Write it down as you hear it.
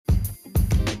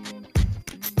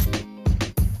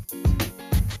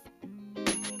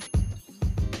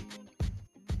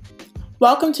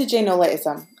Welcome to J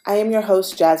Nolaism. I am your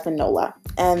host, Jasmine Nola,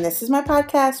 and this is my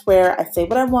podcast where I say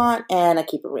what I want and I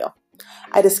keep it real.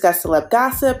 I discuss celeb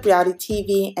gossip, reality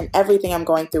TV, and everything I'm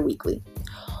going through weekly.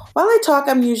 While I talk,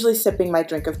 I'm usually sipping my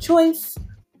drink of choice.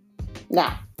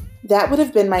 Now, that would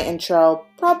have been my intro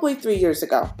probably 3 years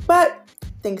ago, but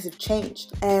things have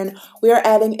changed, and we are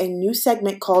adding a new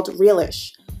segment called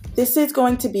Realish. This is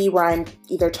going to be where I'm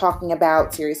either talking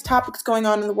about serious topics going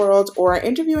on in the world or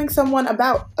interviewing someone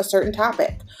about a certain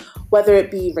topic, whether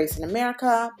it be race in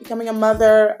America, becoming a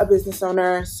mother, a business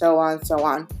owner, so on, so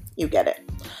on. You get it.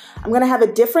 I'm going to have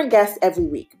a different guest every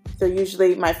week. They're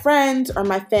usually my friends or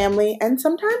my family, and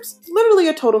sometimes literally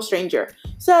a total stranger.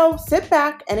 So sit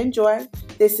back and enjoy.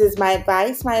 This is my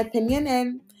advice, my opinion,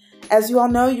 and as you all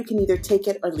know, you can either take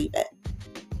it or leave it.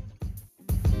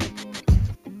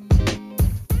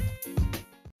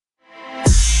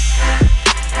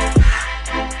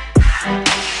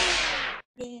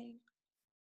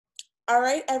 All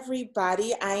right,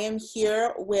 everybody, I am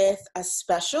here with a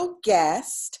special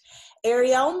guest,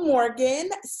 Arielle Morgan,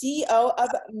 CEO of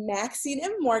Maxine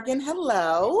 & Morgan.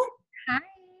 Hello. Hi.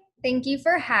 Thank you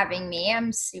for having me.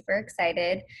 I'm super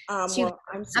excited. I'm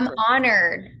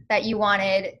honored that you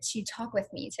wanted to talk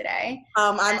with me today.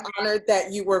 I'm honored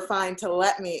that you were fine to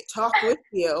let me talk with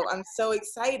you. I'm so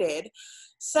excited.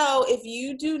 So if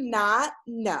you do not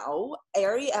know,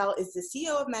 Arielle is the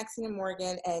CEO of Maxine &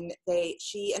 Morgan, and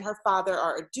she and her father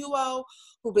are a duo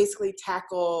who basically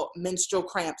tackle menstrual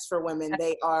cramps for women.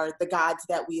 They are the gods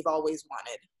that we've always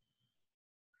wanted.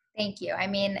 Thank you. I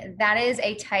mean, that is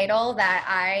a title that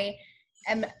I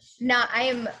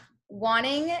am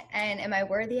wanting, and am I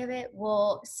worthy of it?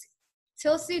 Well,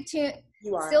 still too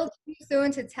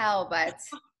soon to tell, but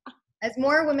as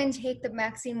more women take the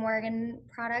Maxine Morgan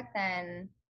product, then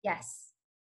yes,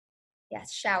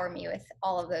 shower me with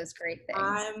all of those great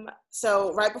things.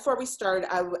 So right before we started,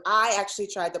 I actually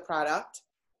tried the product.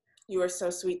 You were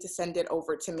so sweet to send it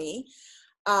over to me.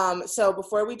 So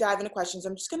before we dive into questions,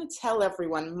 I'm just going to tell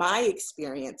everyone my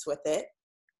experience with it.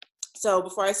 So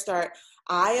before I start,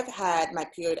 I have had my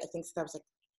period, I think since I was like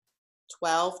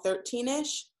 12,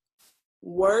 13-ish,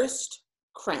 worst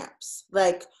cramps.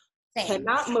 Like,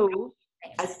 cannot move.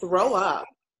 I throw up.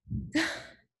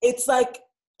 It's like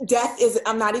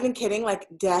I'm not even kidding, like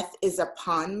death is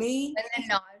upon me. And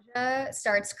the nausea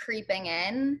starts creeping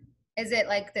in. Is it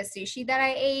like the sushi that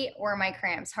I ate or my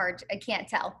cramps? I can't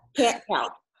tell. Can't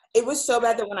tell. It was so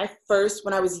bad that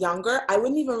when I was younger, I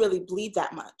wouldn't even really bleed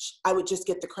that much. I would just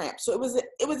get the cramps. So it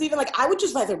was even like, I would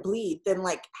just rather bleed than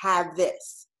like have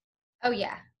this. Oh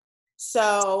yeah.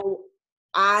 So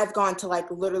I've gone to like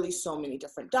literally so many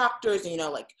different doctors, and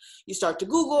like you start to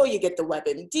Google, you get the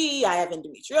WebMD, I have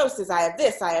endometriosis, I have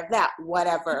this, I have that,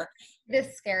 whatever. The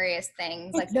scariest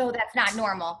things, like, no, that's not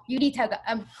normal. You need to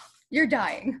go, you're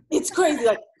dying. It's crazy.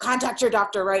 Like, contact your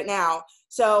doctor right now.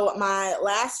 So my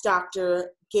last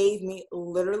doctor gave me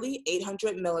literally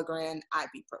 800 milligram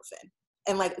ibuprofen.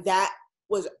 And like, that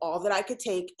was all that I could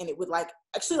take. And it would like,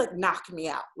 actually like knock me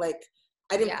out. Like,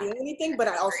 I didn't feel anything, but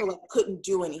I also like couldn't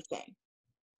do anything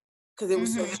because it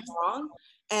was so strong.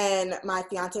 And my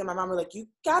fiance and my mom were like, you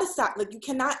gotta stop. Like, you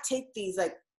cannot take these.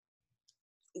 Like,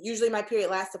 usually my period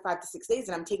lasts 5 to 6 days,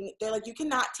 and they're like, you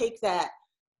cannot take that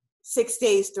 6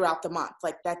 days throughout the month.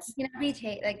 Like, that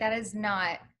is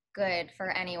not good for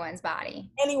anyone's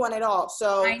body. Anyone at all.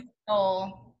 So my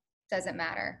soul doesn't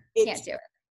matter. Can't do it.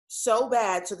 So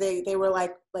bad. So they were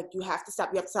like you have to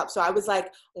stop. So I was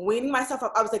like weaning myself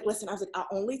up. I was like, listen, I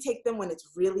only take them when it's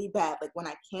really bad, like when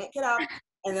I can't get up,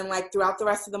 and then like throughout the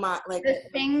rest of the month, like the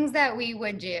things that we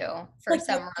would do for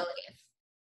some relief.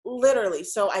 Literally.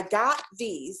 So I got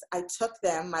these. I took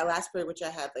them my last period, which I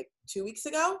had like 2 weeks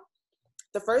ago.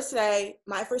 My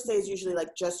first day is usually like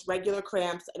just regular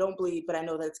cramps. I don't bleed, but I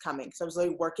know that it's coming. So I was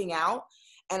like working out,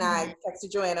 and I texted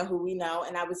Joanna, who we know,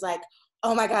 and I was like,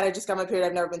 oh my God, I just got my period.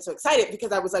 I've never been so excited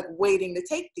because I was like waiting to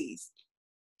take these.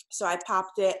 So I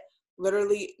popped it,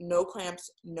 literally no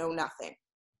cramps, no nothing.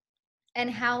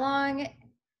 And how long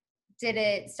did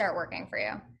it start working for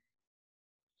you?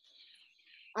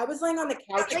 I was laying on the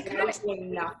couch and I was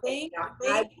doing nothing.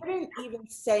 I wouldn't even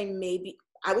say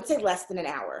I would say less than an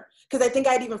hour, because I think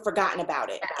I'd even forgotten about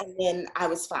it, and then I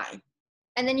was fine.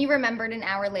 And then you remembered an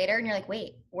hour later, and you're like,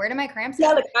 wait, where did my cramps go?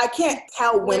 Yeah, like I can't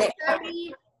tell when it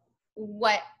happened.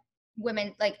 What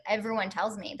women, like everyone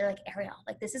tells me, they're like, Arielle,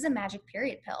 like this is a magic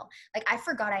period pill. Like I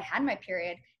forgot I had my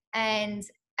period. And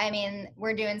I mean,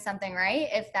 we're doing something right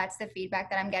if that's the feedback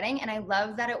that I'm getting. And I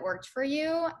love that it worked for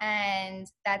you. And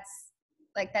that's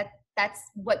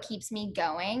what keeps me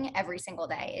going every single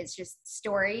day, is just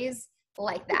stories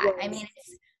like that. I mean,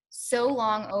 so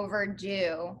long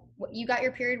overdue. You got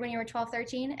your period when you were 12,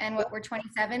 13, and what, we're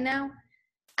 27 now?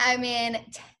 I mean,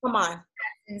 Come on.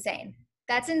 That's insane.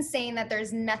 That's insane that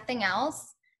there's nothing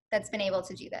else that's been able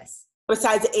to do this.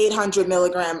 Besides 800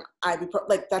 milligram ibuprofen,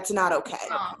 like that's not okay.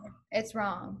 It's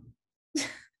wrong.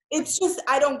 It's just,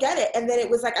 I don't get it. And then it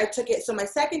was like, I took it. So my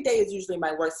second day is usually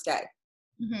my worst day.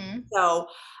 Mm-hmm. So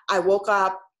I woke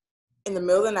up in the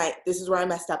middle of the night. This is where I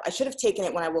messed up. I should have taken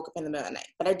it when I woke up in the middle of the night,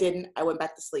 but I didn't. I went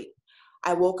back to sleep.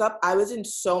 I woke up. I was in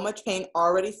so much pain,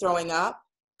 already throwing up.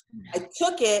 I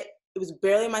took it. It was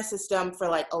barely in my system for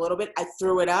like a little bit. I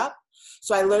threw it up.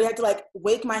 So I literally had to like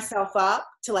wake myself up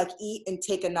to like eat and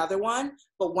take another one.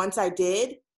 But once I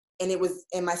did, and it was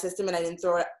in my system and I didn't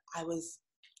throw it, I was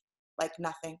like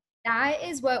nothing. That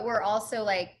is what we're also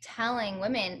like telling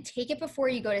women, take it before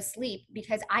you go to sleep,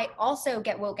 because I also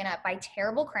get woken up by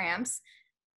terrible cramps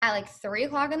at like 3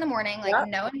 o'clock in the morning. Like yep.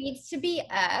 No one needs to be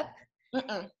up.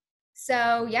 Mm-mm.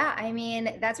 So yeah, I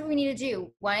mean, that's what we need to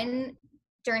do. One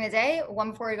during the day,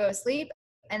 one before you go to sleep,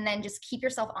 and then just keep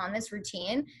yourself on this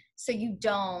routine so you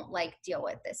don't like deal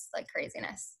with this like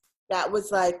craziness. That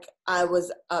was like, I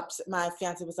was upset. My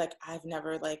fiance was like, I've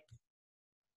never like,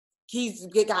 he's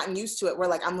gotten used to it. We're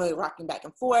like, I'm really rocking back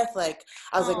and forth. Like,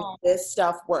 I was like, this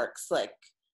stuff works. Like,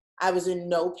 I was in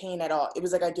no pain at all. It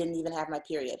was like I didn't even have my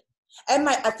period. And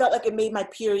I felt like it made my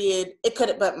period, it could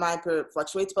have, but my period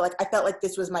fluctuates, but like, I felt like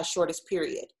this was my shortest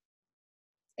period.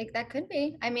 That could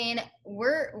be. I mean,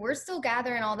 we're still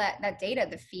gathering all that data,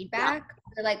 the feedback. Yeah.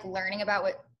 We're like learning about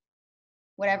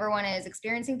what everyone is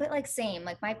experiencing, but like same,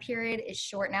 like my period is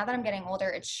short. Now that I'm getting older,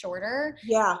 it's shorter.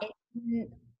 Yeah.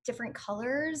 It's different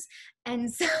colors.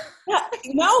 And so yeah,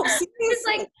 no, seriously. It's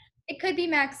like, it could be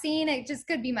Maxine. It just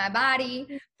could be my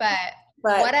body, but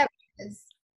whatever it is.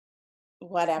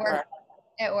 Whatever.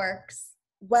 It works.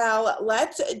 Well,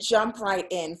 let's jump right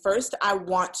in. First, I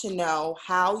want to know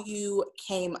how you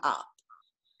came up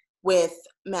with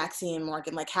Maxine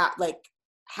Morgan. Like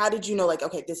how did you know, like,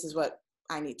 okay, this is what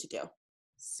I need to do?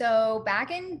 So back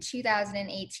in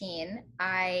 2018,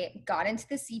 I got into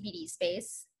the CBD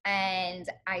space and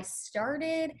I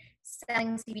started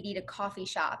selling CBD to coffee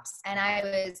shops. And I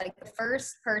was like the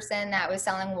first person that was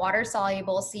selling water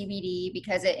soluble CBD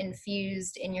because it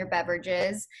infused in your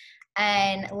beverages,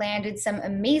 and landed some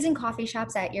amazing coffee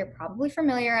shops that you're probably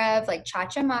familiar of, like Cha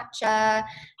Cha Matcha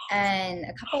and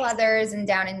a couple others, and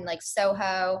down in like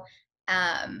Soho.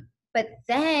 But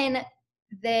then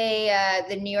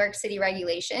the New York City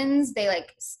regulations, they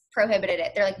like prohibited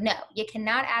it. They're like, no, you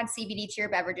cannot add CBD to your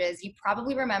beverages. You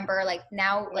probably remember, like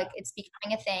now, like it's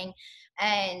becoming a thing,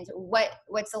 and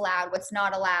what's allowed, what's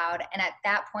not allowed. And at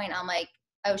that point, I'm like,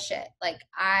 oh shit, like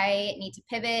I need to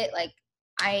pivot. Like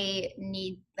I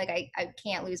need, like, I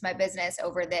can't lose my business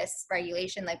over this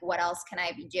regulation. Like what else can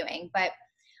I be doing? But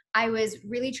I was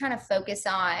really trying to focus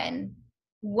on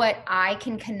what I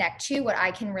can connect to, what I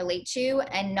can relate to,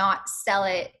 and not sell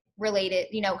it related,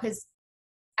 because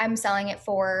I'm selling it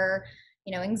for,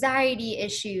 anxiety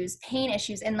issues, pain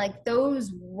issues, and like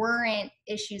those weren't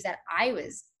issues that I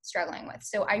was struggling with.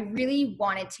 So I really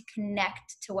wanted to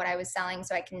connect to what I was selling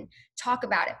so I can talk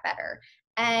about it better.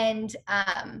 And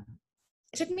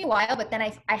it took me a while, but then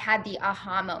I had the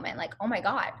aha moment, like, oh my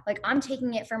God, like I'm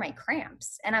taking it for my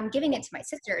cramps and I'm giving it to my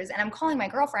sisters and I'm calling my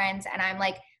girlfriends and I'm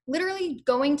like literally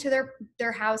going to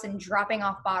their house and dropping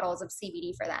off bottles of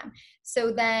CBD for them.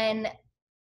 So then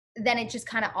it just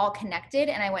kind of all connected,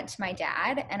 and I went to my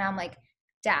dad and I'm like,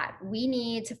 Dad, we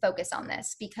need to focus on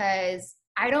this because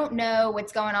I don't know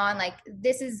what's going on. Like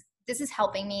this is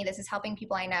helping me. This is helping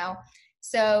people I know.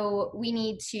 So we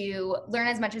need to learn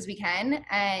as much as we can.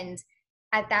 And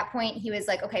at that point he was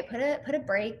like, okay, put a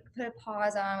break, put a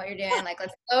pause on what you're doing. Like,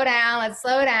 let's slow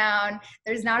down.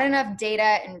 There's not enough data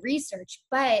and research.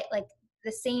 But like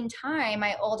the same time,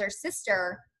 my older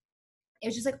sister, it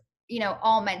was just like,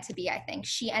 all meant to be. I think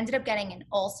she ended up getting an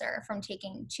ulcer from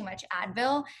taking too much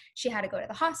Advil. She had to go to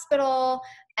the hospital.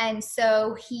 And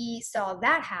so he saw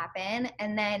that happen.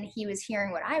 And then he was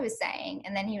hearing what I was saying.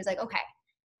 And then he was like, okay,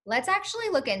 let's actually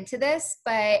look into this,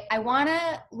 but I want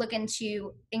to look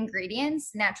into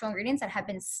ingredients, natural ingredients that have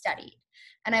been studied.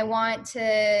 And I want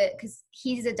to, because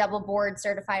he's a double board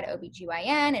certified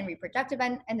OBGYN and reproductive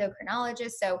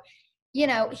endocrinologist. So,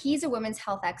 he's a women's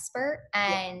health expert.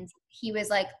 And he was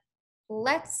like,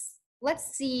 let's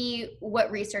see what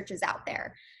research is out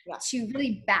there to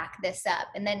really back this up.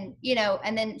 And then,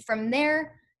 and then from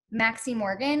there, Maxine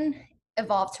Morgan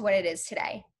evolved to what it is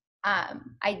today.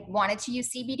 I wanted to use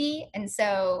CBD, and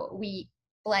so we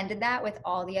blended that with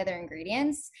all the other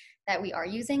ingredients that we are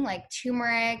using, like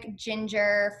turmeric,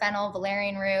 ginger, fennel,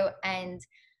 valerian root, and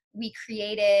we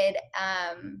created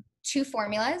 2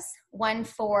 formulas, one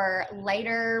for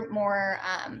lighter, more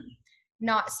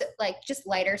not so, like just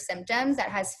lighter symptoms that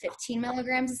has 15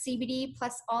 milligrams of CBD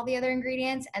plus all the other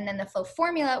ingredients. And then the Flow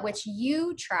formula, which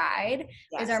you tried,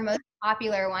 Yes. is our most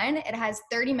popular one. It has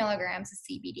 30 milligrams of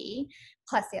CBD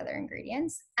plus the other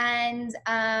ingredients. And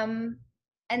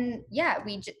yeah,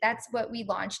 that's what we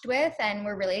launched with, and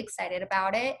we're really excited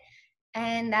about it.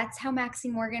 And that's how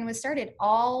Maxine Morgan was started,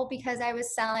 all because I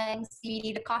was selling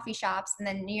CBD to coffee shops, and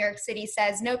then New York City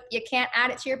says, nope, you can't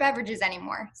add it to your beverages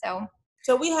anymore.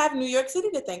 So we have New York City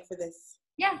to thank for this.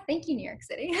 Yeah, thank you, New York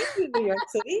City. Thank you, New York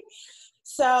City.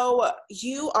 So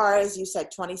you are, as you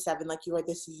said, 27, like you are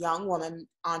this young woman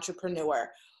entrepreneur.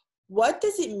 What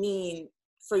does it mean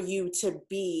for you to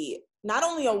be not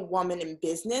only a woman in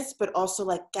business, but also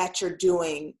like that you're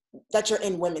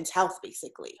in women's health,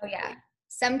 basically? Oh, yeah.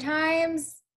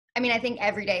 Sometimes, I mean, I think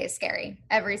every day is scary.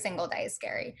 Every single day is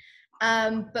scary.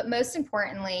 But most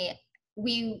importantly,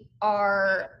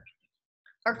 our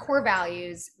core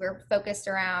values, we're focused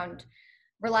around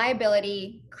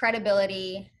reliability,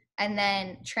 credibility, and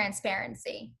then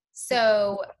transparency.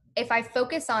 So if I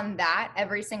focus on that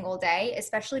every single day,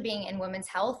 especially being in women's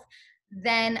health,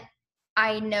 then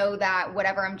I know that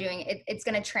whatever I'm doing, it's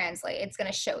going to translate. It's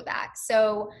going to show that.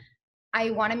 So I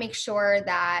want to make sure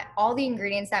that all the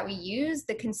ingredients that we use,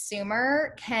 the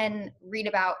consumer can read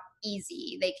about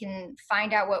easy. They can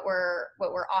find out what we're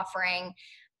offering.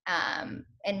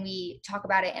 And we talk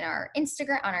about it on our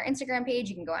Instagram page.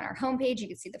 You can go on our homepage. You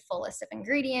can see the full list of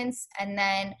ingredients. And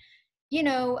then,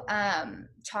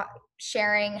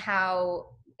 sharing how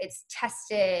it's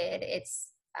tested,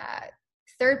 it's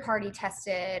third-party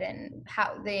tested, and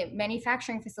how the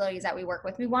manufacturing facilities that we work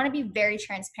with. We want to be very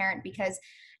transparent, because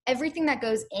everything that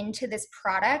goes into this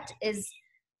product is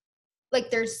like,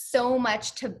 there's so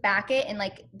much to back it. And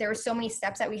like, there were so many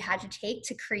steps that we had to take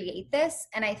to create this.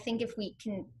 And I think if we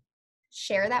can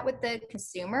share that with the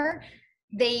consumer,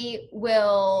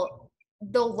 they'll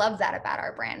love that about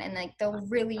our brand. And like, they'll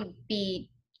really be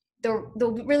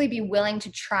willing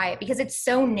to try it, because it's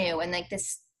so new. And like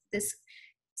this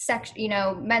section,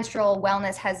 menstrual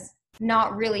wellness has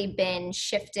not really been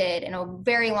shifted in a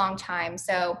very long time.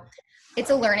 So it's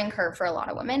a learning curve for a lot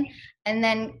of women. And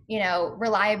then,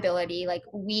 reliability, like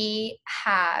we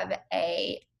have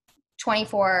a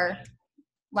 24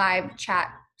 live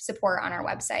chat support on our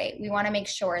website. We want to make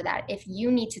sure that if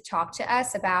you need to talk to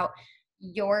us about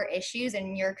your issues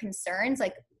and your concerns,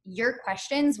 like your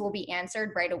questions will be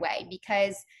answered right away,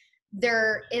 because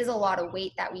there is a lot of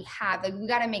weight that we have. Like, we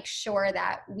got to make sure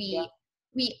that we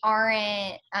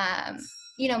aren't,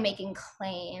 making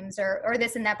claims or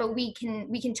this and that, but we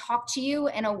can talk to you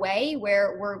in a way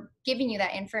where we're giving you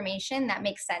that information that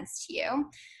makes sense to you.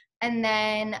 And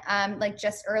then, like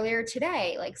just earlier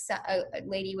today, like a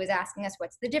lady was asking us,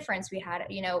 what's the difference? We had,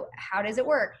 how does it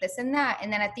work? This and that.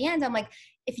 And then at the end, I'm like,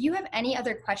 if you have any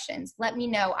other questions, let me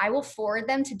know. I will forward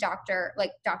them to Dr.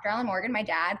 Alan Morgan, my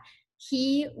dad.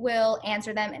 He will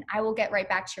answer them, and I will get right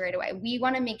back to you right away. We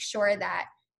want to make sure that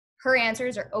her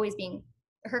questions are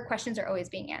always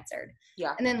being answered.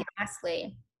 Yeah. And then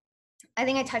lastly, I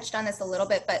think I touched on this a little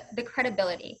bit, but the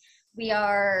credibility. We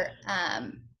are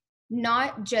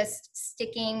not just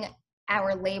sticking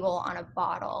our label on a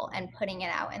bottle and putting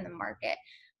it out in the market.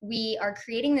 We are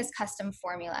creating this custom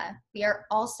formula. We are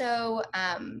also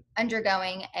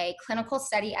undergoing a clinical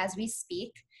study as we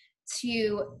speak,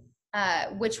 to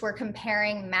which we're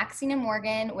comparing Maxine and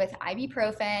Morgan with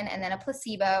ibuprofen and then a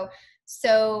placebo.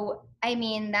 So, I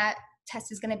mean, that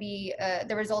test is going to be,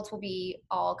 the results will be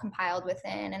all compiled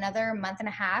within another month and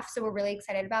a half. So we're really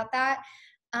excited about that.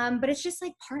 But it's just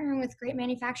like partnering with great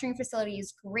manufacturing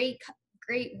facilities, great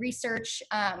research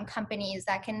companies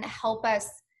that can help us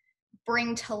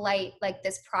bring to light like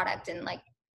this product and like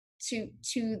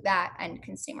to that end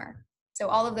consumer. So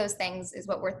all of those things is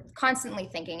what we're constantly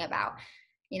thinking about,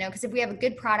 because if we have a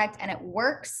good product and it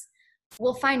works,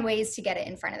 we'll find ways to get it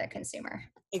in front of the consumer.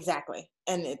 Exactly.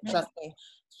 And trust me,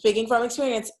 speaking from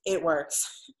experience, it works.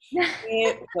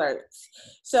 It works.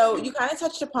 So you kind of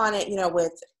touched upon it,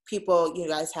 with people, you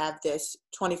guys have this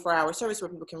 24-hour service where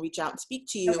people can reach out and speak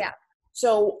to you. Oh, yeah.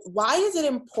 So why is it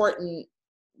important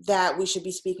that we should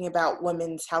be speaking about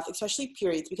women's health, especially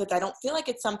periods? Because I don't feel like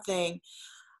it's something,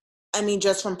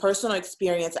 just from personal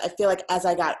experience, I feel like as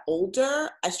I got older,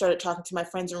 I started talking to my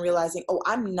friends and realizing,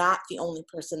 I'm not the only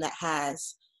person that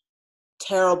has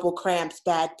terrible cramps,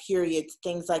 bad periods,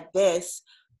 things like this.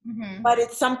 Mm-hmm. But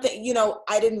it's something,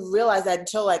 I didn't realize that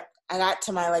until like I got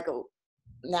to my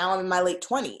now I'm in my late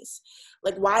 20s.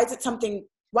 Like, why do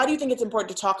you think it's important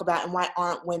to talk about, and why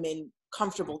aren't women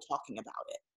comfortable talking about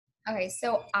it? Okay,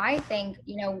 so I think,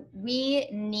 we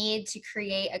need to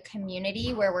create a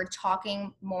community where we're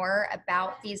talking more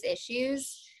about these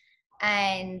issues,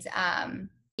 and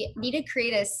we need to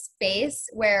create a space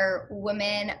where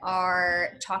women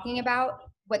are talking about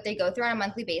what they go through on a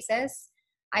monthly basis.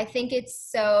 I think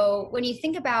it's so, when you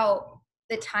think about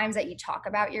the times that you talk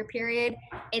about your period,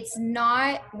 it's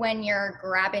not when you're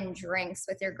grabbing drinks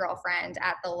with your girlfriend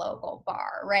at the local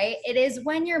bar, right? It is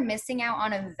when you're missing out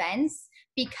on events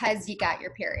because you got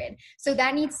your period. So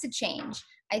that needs to change.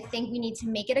 I think we need to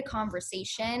make it a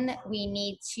conversation. We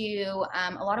need to,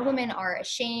 a lot of women are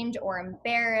ashamed or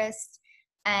embarrassed,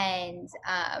 and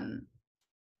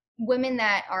women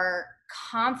that are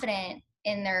confident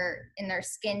in their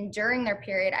skin during their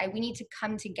period, we need to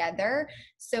come together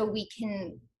so we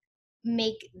can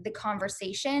make the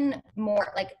conversation more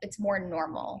like it's more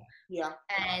normal. Yeah.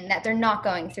 And that they're not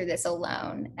going through this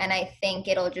alone. And I think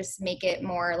it'll just make it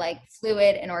more like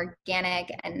fluid and organic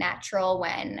and natural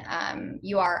when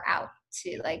you are out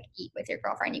to like eat with your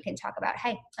girlfriend. You can talk about,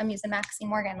 hey, I'm using Maxine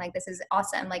Morgan. Like, this is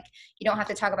awesome. Like, you don't have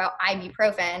to talk about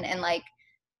ibuprofen and like,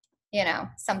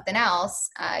 something else.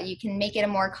 You can make it a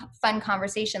more fun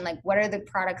conversation. Like, what are the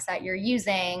products that you're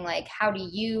using? Like, how do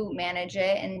you manage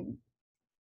it? And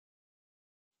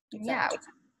Exactly.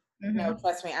 yeah. No,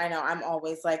 trust me, I know. I'm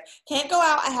always like, can't go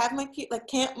out. I have my like,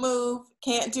 can't move,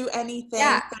 can't do anything.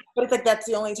 Yeah. But it's like that's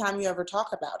the only time you ever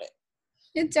talk about it.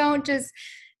 You don't just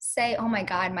say, "Oh my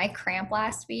God, my cramp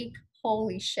last week."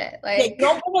 Holy shit! Yeah, Like, you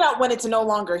don't bring it out when it's no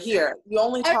longer here. You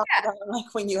only talk okay. about it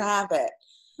like when you have it.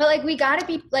 But like, we got to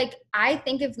be like, I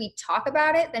think if we talk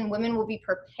about it, then women will be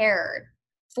prepared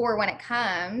for when it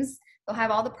comes. They'll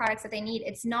have all the products that they need.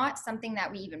 It's not something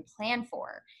that we even plan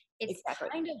for. It's Exactly.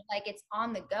 kind of like it's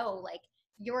on the go. Like,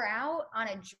 you're out on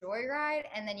a joyride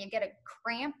and then you get a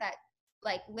cramp that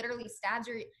like literally stabs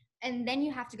your, and then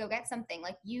you have to go get something.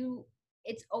 Like,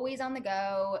 it's always on the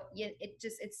go.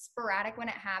 It's sporadic when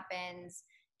it happens.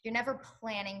 You're never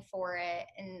planning for it.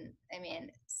 And I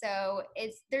mean, so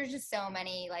there's just so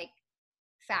many like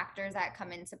factors that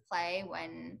come into play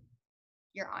when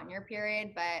you're on your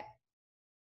period. But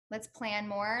let's plan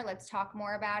more, let's talk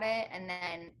more about it, and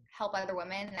then help other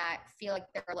women that feel like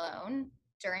they're alone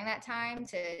during that time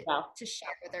to share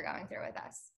what they're going through with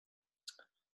us.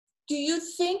 Do you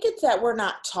think it's that we're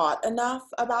not taught enough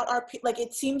about like,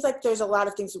 it seems like there's a lot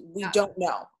of things we don't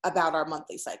know about our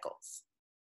monthly cycles?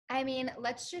 I mean,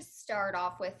 let's just start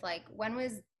off with like, when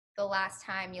was the last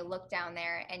time you looked down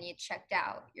there and you checked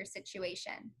out your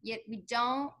situation? We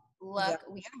don't look,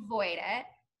 we avoid it.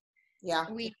 Yeah.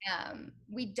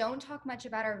 We don't talk much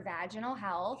about our vaginal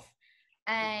health,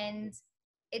 and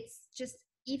it's just,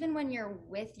 even when you're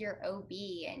with your OB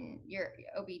and your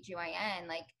OBGYN,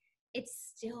 like,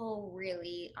 it's still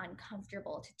really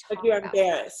uncomfortable to talk Like, you're about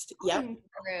embarrassed. Yep.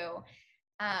 through.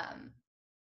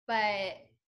 But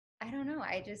I don't know.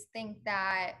 I just think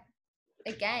that,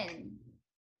 again,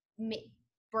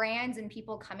 brands and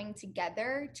people coming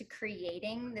together to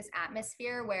creating this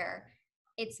atmosphere where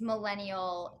it's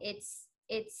millennial, it's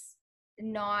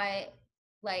not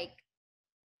like,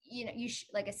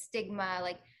 like a stigma,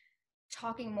 like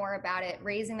talking more about it,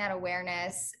 raising that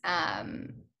awareness,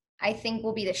 I think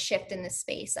will be the shift in the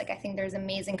space. Like, I think there's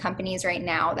amazing companies right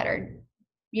now that are,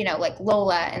 like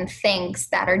Lola and Thinx,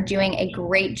 that are doing a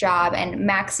great job, and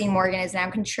Maxine Morgan is now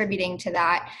contributing to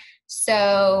that.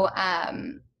 So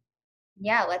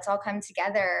yeah, let's all come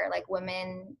together, like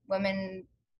women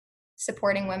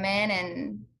supporting women,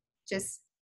 and just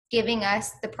giving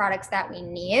us the products that we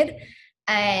need,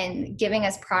 and giving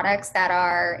us products that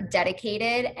are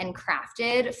dedicated and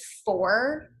crafted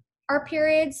for our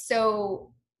periods,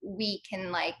 so we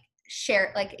can like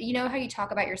share, like, how you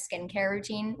talk about your skincare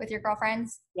routine with your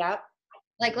girlfriends? Yep.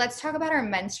 Like, let's talk about our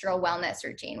menstrual wellness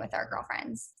routine with our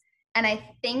girlfriends. And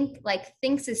I think like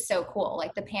Thinx is so cool,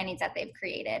 like the panties that they've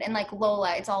created, and like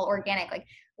Lola, it's all organic. Like,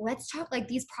 let's talk, like,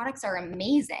 these products are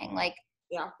amazing. Like,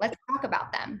 let's talk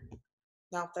about them.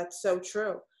 No, that's so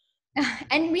true.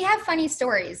 And we have funny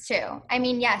stories too. I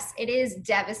mean, yes, it is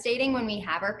devastating when we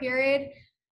have our period,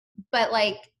 but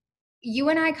like, you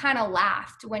and I kind of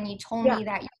laughed when you told me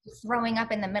that you were throwing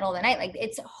up in the middle of the night. Like,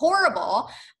 it's horrible,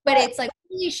 but it's like,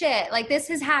 holy shit, like, this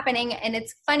is happening, and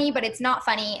it's funny, but it's not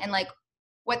funny. And like,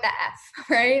 what the F,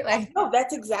 right? Like, no,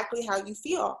 that's exactly how you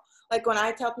feel. Like, when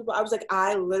I tell people, I was like,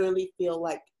 I literally feel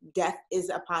like death is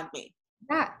upon me.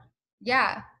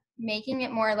 Yeah. Making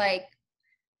it more like,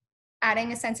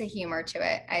 adding a sense of humor to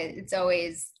it.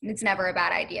 It's never a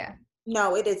bad idea.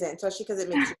 No, it isn't, especially because it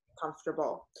makes you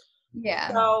comfortable.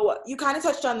 Yeah. So you kind of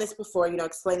touched on this before,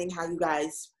 explaining how you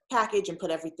guys package and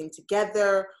put everything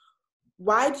together.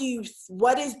 what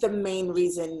is the main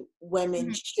reason women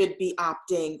Mhm. should be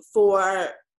opting for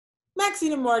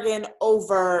Maxine and Morgan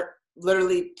over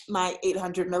literally my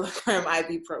 800 milligram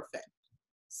ibuprofen?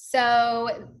 So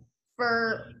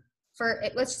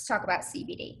let's just talk about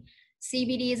CBD.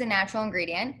 CBD is a natural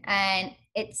ingredient and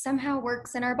it somehow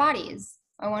works in our bodies.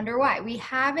 I wonder why. We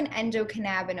have an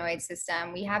endocannabinoid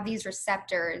system. We have these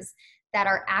receptors that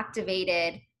are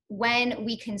activated when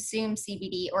we consume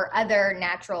CBD or other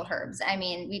natural herbs. I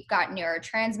mean, we've got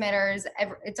neurotransmitters.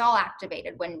 It's all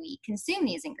activated when we consume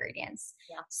these ingredients.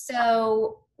 Yeah.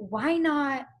 So why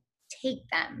not take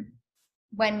them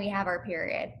when we have our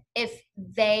period if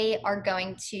they are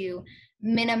going to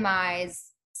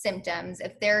minimize symptoms,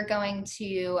 if they're going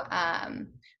to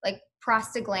like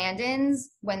prostaglandins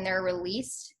when they're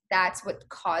released, that's what's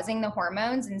causing the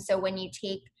hormones. And so when you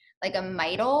take like a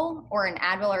Midol or an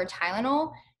Advil or a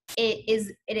Tylenol, it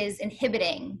is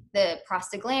inhibiting the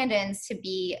prostaglandins to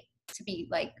be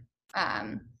like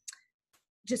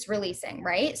just releasing,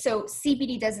 right? So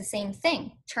CBD does the same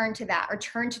thing. Turn to that, or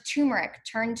turn to turmeric,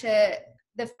 turn to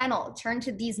the fennel, turn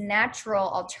to these natural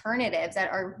alternatives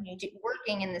that are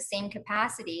working in the same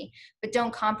capacity, but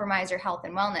don't compromise your health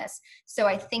and wellness. So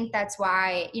I think that's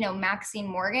why, Maxine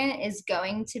Morgan is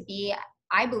going to be,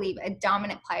 I believe, a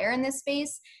dominant player in this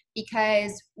space,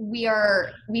 because we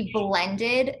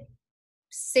blended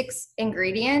 6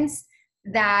 ingredients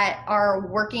that are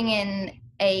working in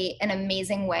an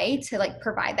amazing way to like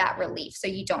provide that relief. So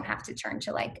you don't have to turn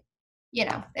to like,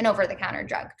 an over-the-counter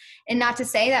drug. And not to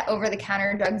say that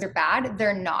over-the-counter drugs are bad.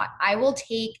 They're not. I will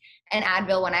take an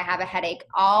Advil when I have a headache.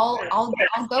 I'll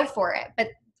go for it. But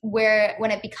when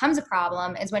it becomes a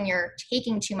problem is when you're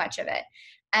taking too much of it.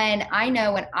 And I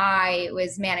know when I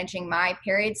was managing my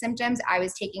period symptoms, I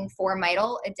was taking 4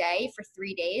 Midol a day for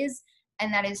 3 days.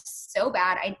 And that is so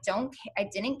bad. I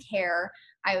didn't care.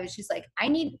 I was just like, I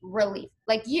need relief.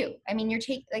 Like you. I mean,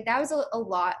 that was a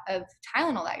lot of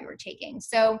Tylenol that you were taking.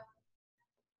 So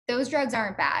those drugs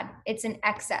aren't bad. It's an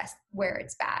excess where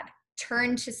it's bad.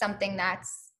 Turn to something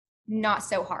that's not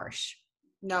so harsh.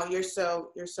 No, you're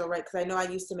so right. Because I know I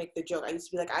used to make the joke. I used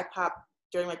to be like, I pop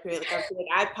during my period. Like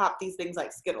I pop these things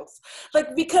like Skittles.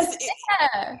 Like, because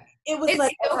it was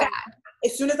like, so okay, bad.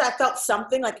 As soon as I felt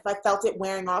something, like if I felt it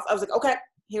wearing off, I was like, okay,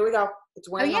 here we go. It's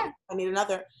wearing off. I need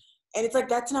another. And it's like,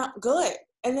 that's not good.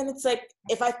 And then it's like,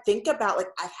 if I think about, like,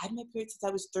 I've had my period since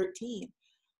I was 13.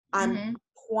 I'm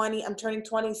 20, I'm turning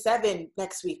 27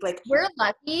 next week. Like, we're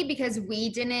lucky because we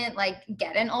didn't like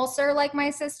get an ulcer like my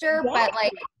sister, but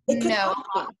like, no.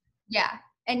 Yeah.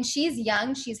 And she's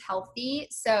young, she's healthy.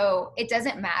 So it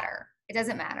doesn't matter. It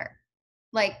doesn't matter.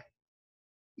 Like,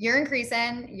 you're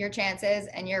increasing your chances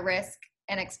and your risk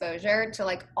and exposure to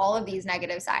like all of these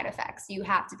negative side effects. You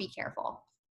have to be careful.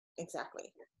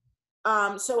 Exactly.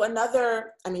 So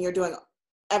you're doing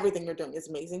everything you're doing is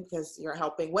amazing because you're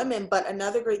helping women. But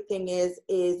another great thing is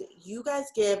you guys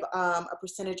give a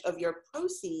percentage of your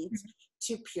proceeds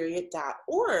to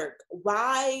period.org.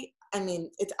 Why? I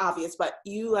mean, it's obvious, but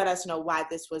you let us know why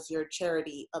this was your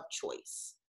charity of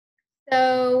choice.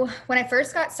 So when I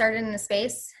first got started in the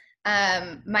space,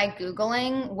 my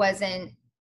Googling wasn't,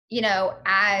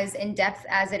 as in depth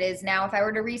as it is now if I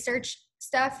were to research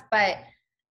stuff, but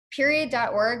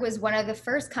period.org was one of the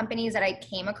first companies that I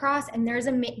came across. And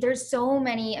there's so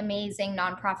many amazing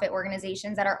nonprofit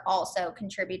organizations that are also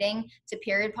contributing to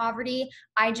period poverty.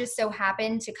 I just so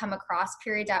happened to come across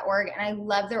period.org, and I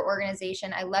love their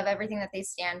organization. I love everything that they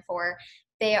stand for.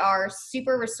 They are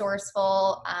super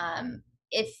resourceful.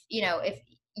 If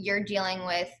you're dealing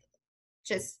with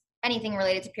just anything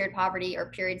related to period poverty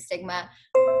or period stigma,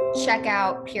 check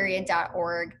out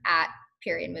period.org at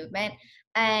Period Movement.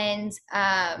 And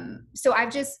so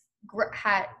I've just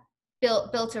had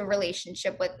built a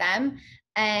relationship with them.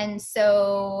 And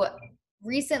so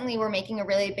recently we're making a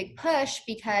really big push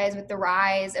because with the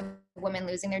rise of women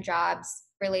losing their jobs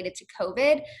related to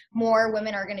COVID, more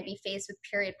women are going to be faced with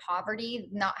period poverty,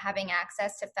 not having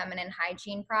access to feminine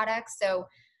hygiene products. So,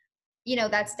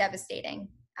 that's devastating.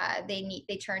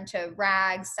 They turn to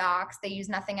rags, socks, they use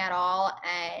nothing at all.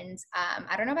 And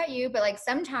I don't know about you, but like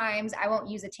sometimes I won't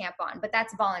use a tampon, but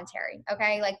that's voluntary.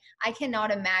 Okay. Like I cannot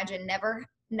imagine never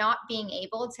not being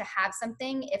able to have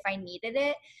something if I needed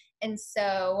it. And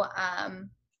so,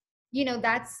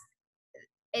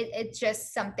 it's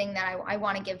just something that I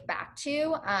want to give back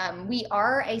to. We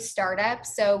are a startup,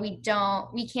 so we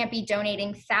can't be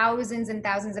donating thousands and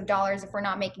thousands of dollars if we're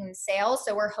not making sales.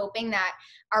 So we're hoping that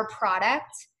our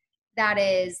product that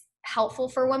is helpful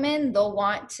for women, they'll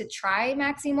want to try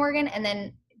Maxine Morgan, and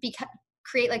then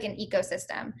create like an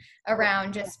ecosystem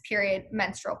around just period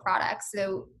menstrual products.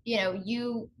 So,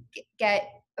 you get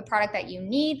a product that you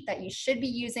need, that you should be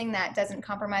using, that doesn't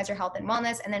compromise your health and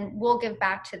wellness, and then we'll give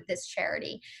back to this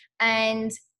charity.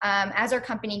 And as our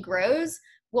company grows,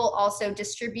 we'll also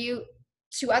distribute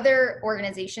to other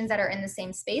organizations that are in the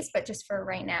same space. But just for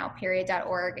right now,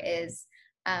 period.org is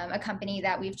a company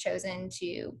that we've chosen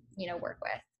to, work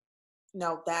with.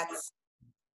 No, that's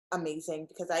amazing,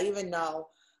 because I even know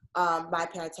my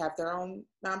parents have their own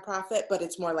nonprofit, but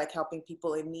it's more like helping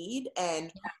people in need. And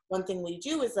one thing we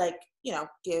do is like,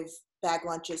 give bag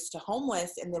lunches to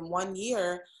homeless. And then one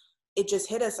year it just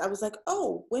hit us. I was like,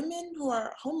 oh, women who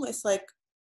are homeless, like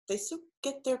they still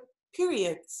get their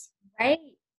periods. Right.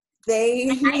 I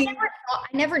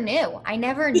never knew. I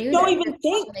never knew. Don't even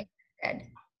think.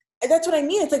 That's what I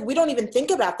mean. It's like, we don't even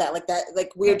think about that like that.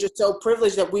 Like, we're just so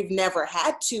privileged that we've never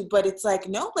had to, but it's like,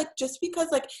 no, like just because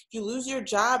like you lose your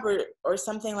job or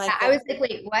something like that. I was like,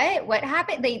 wait, what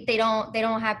happened? They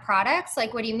don't have products?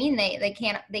 Like, what do you mean they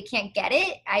can't get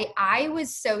it? I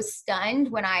was so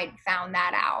stunned when I found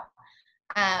that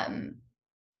out.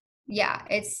 Yeah,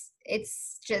 it's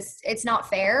just, it's not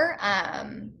fair.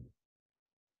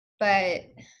 But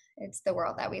it's the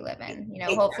world that we live in.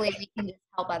 Hopefully we can just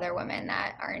help other women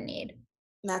that are in need.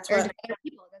 That's what other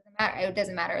people. It doesn't matter. It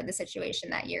doesn't matter the situation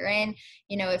that you're in.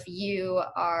 If you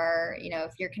are,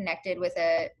 if you're connected with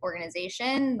an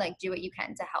organization, like do what you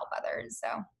can to help others.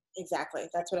 So exactly.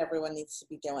 That's what everyone needs to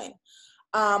be doing.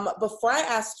 Before I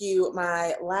ask you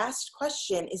my last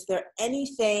question, is there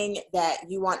anything that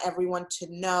you want everyone to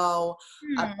know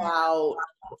about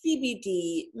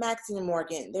CBD, Maxine and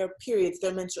Morgan, their periods,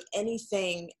 their menstrual,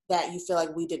 anything that you feel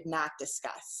like we did not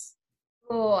discuss?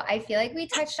 Oh, I feel like we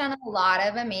touched on a lot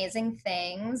of amazing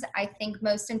things. I think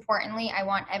most importantly, I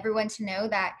want everyone to know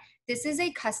that this is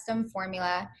a custom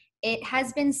formula. It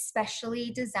has been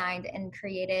specially designed and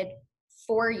created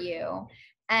for you.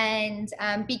 And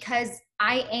because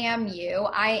I am you,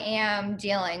 I am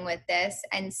dealing with this.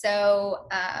 And so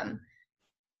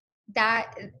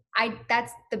that's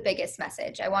the biggest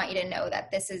message. I want you to know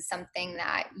that this is something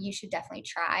that you should definitely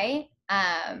try.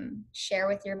 Share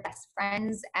with your best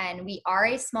friends. And we are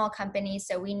a small company,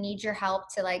 so we need your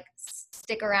help to like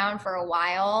stick around for a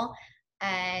while.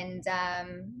 And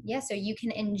so you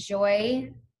can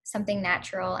enjoy something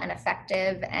natural and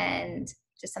effective and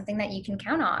just something that you can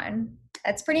count on.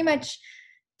 That's pretty much,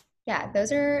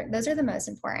 those are the most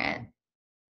important.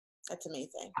 That's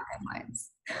amazing.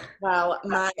 Well,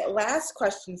 my last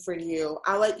question for you,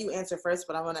 I'll let you answer first,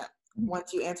 but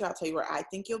once you answer, I'll tell you where I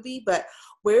think you'll be. But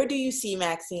where do you see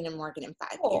Maxine and Morgan in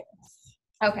 5 years?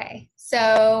 Okay.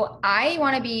 So I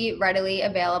want to be readily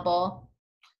available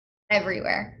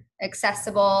everywhere,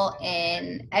 accessible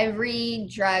in every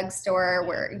drugstore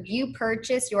where you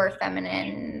purchase your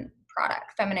feminine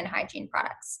hygiene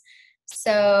products.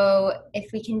 So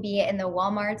if we can be in the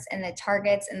Walmarts and the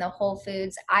Targets and the Whole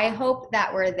Foods, I hope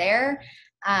that we're there.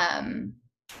 And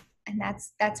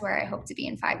that's where I hope to be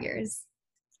in 5 years.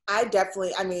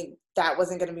 That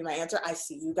wasn't going to be my answer. I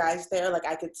see you guys there. Like,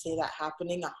 I could see that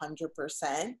happening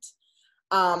 100%.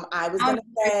 I was going to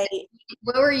say.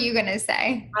 What were you going to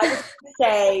say? I was going to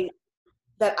say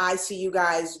that I see you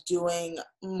guys doing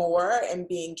more and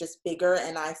being just bigger,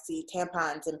 and I see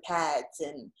tampons and pads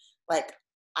and like,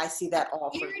 I see that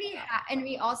all. And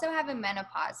we also have a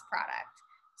menopause product.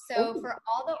 So for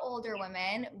all the older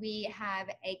women, we have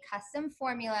a custom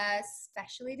formula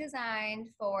specially designed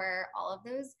for all of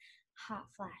those hot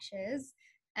flashes.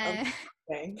 And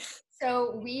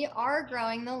so we are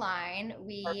growing the line.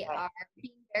 We are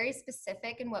being very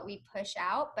specific in what we push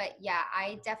out. But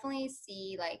I definitely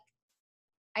see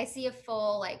I see a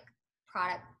full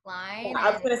product line.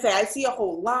 I was going to say, I see a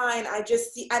whole line. I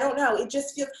don't know. It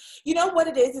just feels, you know what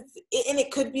it is? And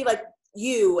it could be like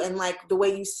you and like the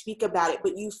way you speak about it,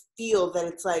 but you feel that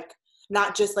it's like,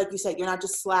 not just like you said, you're not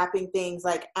just slapping things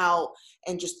like out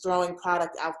and just throwing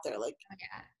product out there. Like,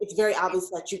 it's very obvious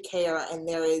that you care. And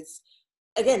there is,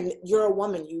 again, you're a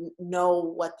woman, you know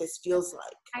what this feels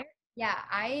like.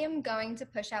 I am going to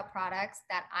push out products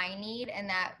that I need and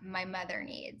that my mother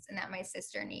needs and that my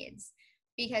sister needs.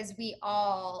 Because we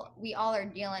all are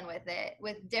dealing with it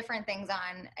with different things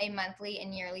on a monthly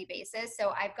and yearly basis. So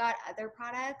I've got other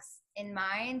products in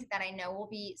mind that I know will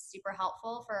be super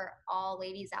helpful for all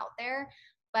ladies out there.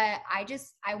 But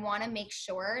I want to make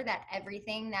sure that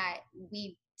everything that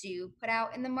we do put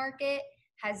out in the market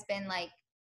has been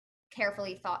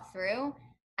carefully thought through.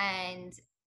 And,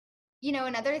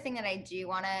 another thing that I do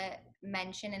want to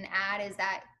mention and add is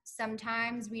that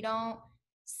sometimes we don't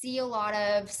see a lot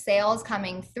of sales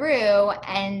coming through,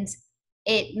 and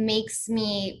it makes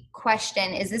me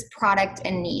question, is this product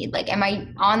a need? Like, am I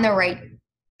on the right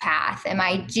path?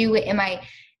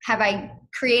 Have I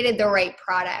created the right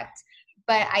product?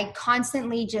 But I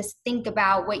constantly just think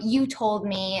about what you told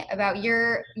me about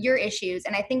your issues.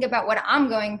 And I think about what I'm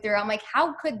going through. I'm like,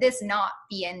 how could this not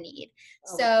be a need?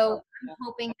 So I'm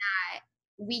hoping that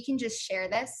we can just share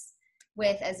this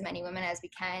with as many women as we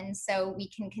can, so we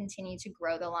can continue to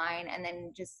grow the line and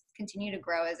then just continue to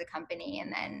grow as a company,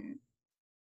 and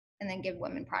then give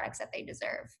women products that they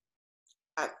deserve.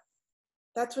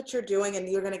 That's what you're doing, and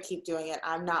you're going to keep doing it.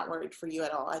 I'm not worried for you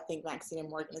at all. I think Maxine and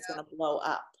Morgan is going to blow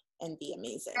up and be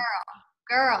amazing.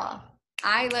 Girl,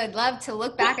 I would love to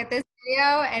look back at this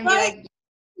video and be like,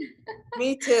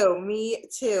 me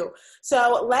too.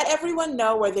 So let everyone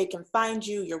know where they can find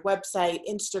you, your website,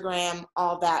 Instagram,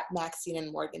 all that Maxine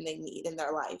and Morgan they need in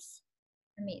their life.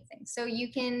 Amazing. So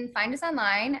you can find us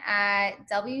online at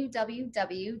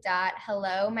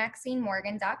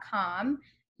www.hellomaxinemorgan.com.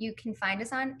 You can find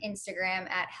us on Instagram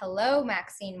at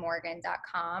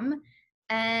hellomaxinemorgan.com.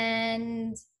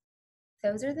 And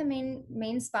those are the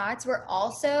main spots. We're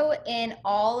also in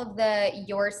all of the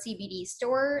Your CBD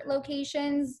store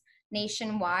locations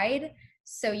nationwide.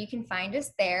 So you can find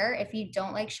us there if you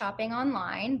don't like shopping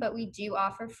online, but we do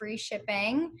offer free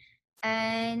shipping.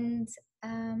 And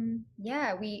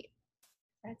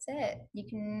that's it. You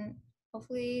can,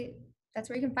 hopefully that's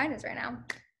where you can find us right now.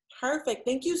 Perfect.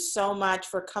 Thank you so much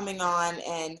for coming on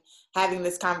and having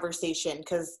this conversation,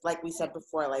 because like we said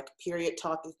before, like period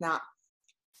talk is not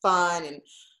fun and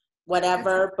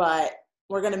whatever, but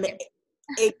we're going to make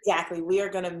we are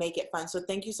going to make it fun. So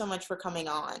thank you so much for coming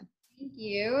on. Thank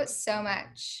you so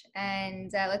much.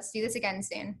 And let's do this again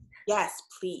soon. Yes,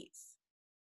 please.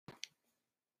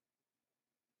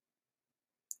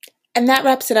 And that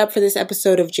wraps it up for this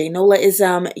episode of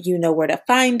Jaynolaism. You know where to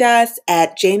find us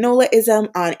at Jaynolaism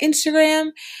on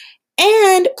Instagram.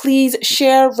 And please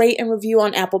share, rate, and review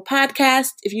on Apple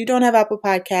Podcasts. If you don't have Apple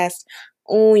Podcasts,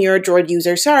 you're a Droid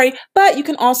user, sorry. But you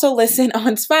can also listen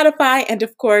on Spotify and,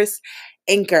 of course,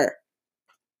 Anchor.